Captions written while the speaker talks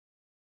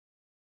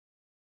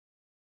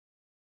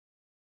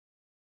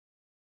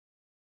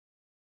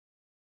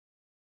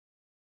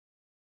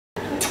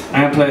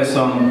I'm gonna play a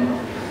song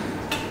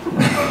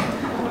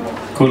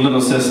called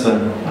Little Sister,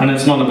 and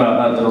it's not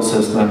about that little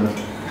sister.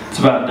 It's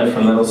about a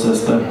different little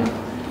sister.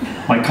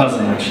 My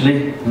cousin,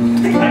 actually.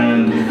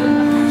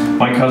 And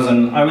my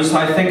cousin, I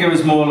think it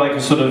was more like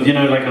a sort of, you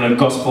know, like in a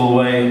gospel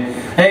way.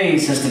 Hey,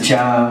 sister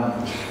child.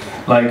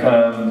 Like,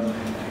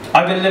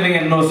 I've been living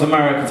in North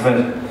America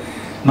for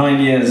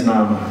 9 years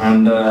now,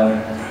 and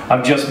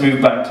I've just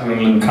moved back to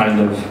England,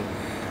 kind of.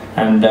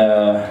 And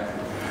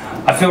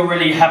I feel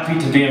really happy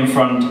to be in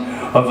front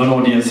of an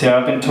audience here.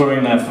 I've been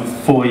touring there for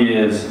 4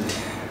 years,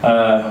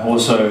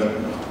 also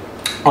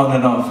on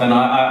and off. And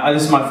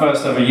this is my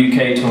first ever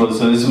UK tour,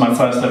 so this is my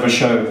first ever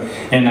show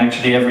in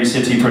actually every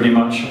city pretty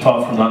much,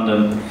 apart from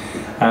London.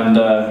 And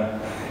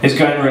it's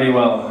going really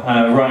well.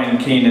 Ryan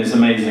Keane is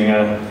amazing.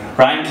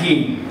 Ryan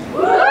Keane.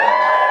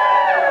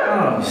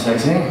 Oh,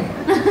 sexy.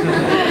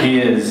 He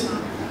is.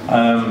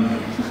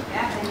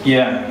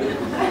 Yeah.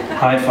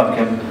 Hi,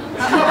 fucking.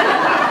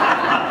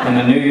 In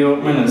the New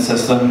York Minute,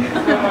 sister.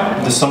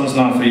 The song's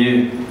not for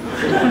you.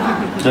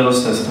 Little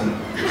sister.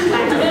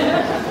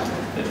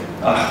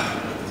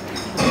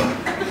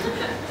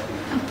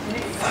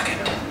 Fuck it.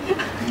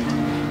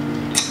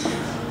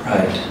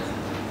 Right.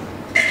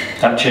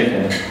 That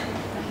chicken.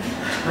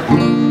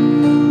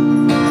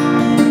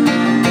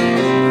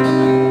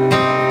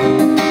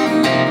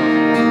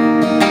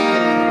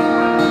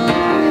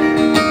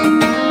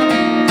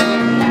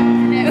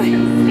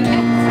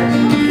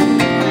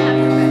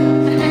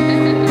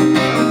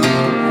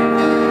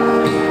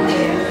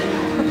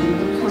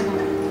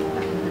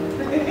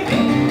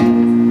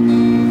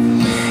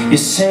 You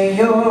say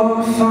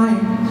you're fine,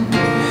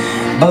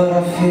 but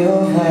I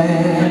feel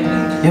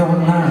that you're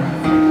not.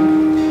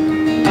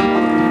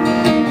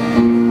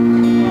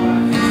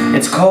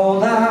 It's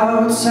cold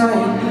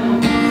outside,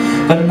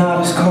 but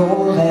not as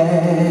cold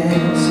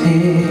as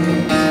his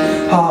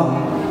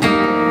heart.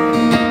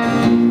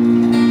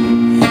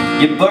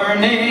 You're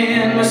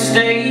burning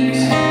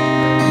mistakes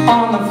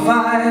on the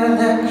fire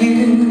that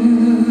you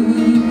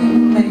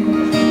made.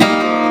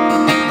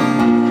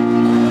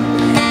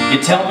 You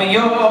tell me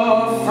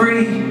you're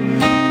free,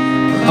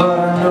 but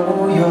I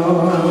know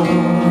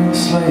you're a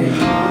slave.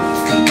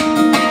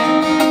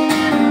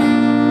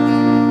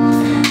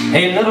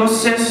 Hey little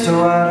sister,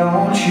 why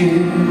don't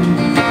you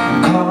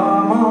come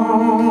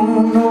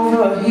on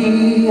over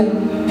here?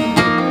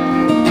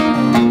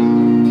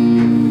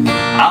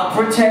 I'll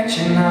protect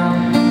you now.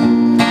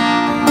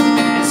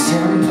 It's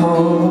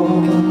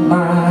simple,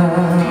 my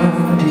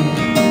dear.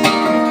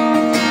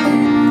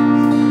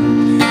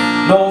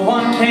 No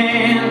one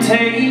can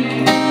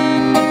take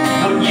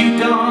what you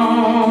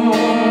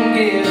don't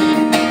give.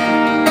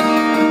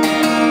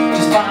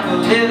 Just find a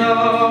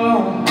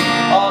little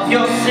of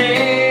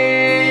yourself.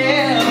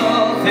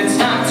 It's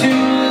not too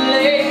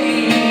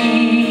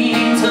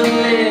late to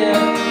live.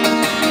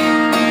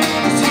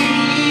 'Cause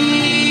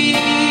he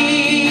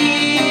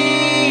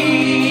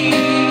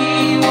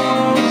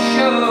won't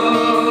show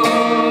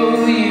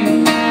you.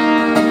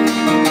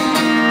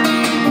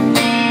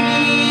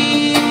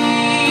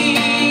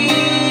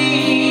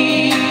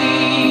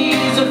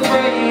 He's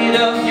afraid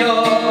of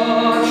your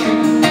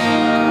truth.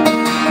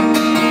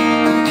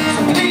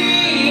 So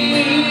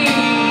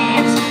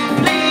please,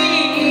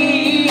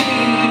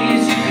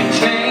 please, you can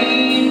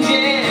change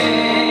it.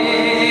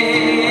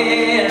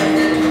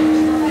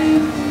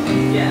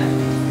 Yeah.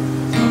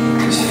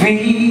 'Cause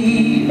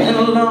feeling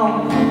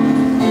alone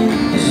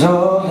is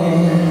all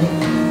in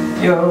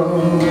your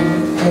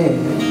head.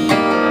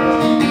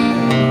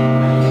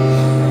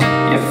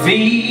 You're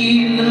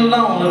feeling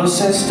alone, little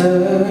sister,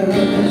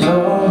 is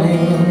all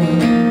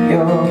in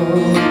your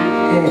head.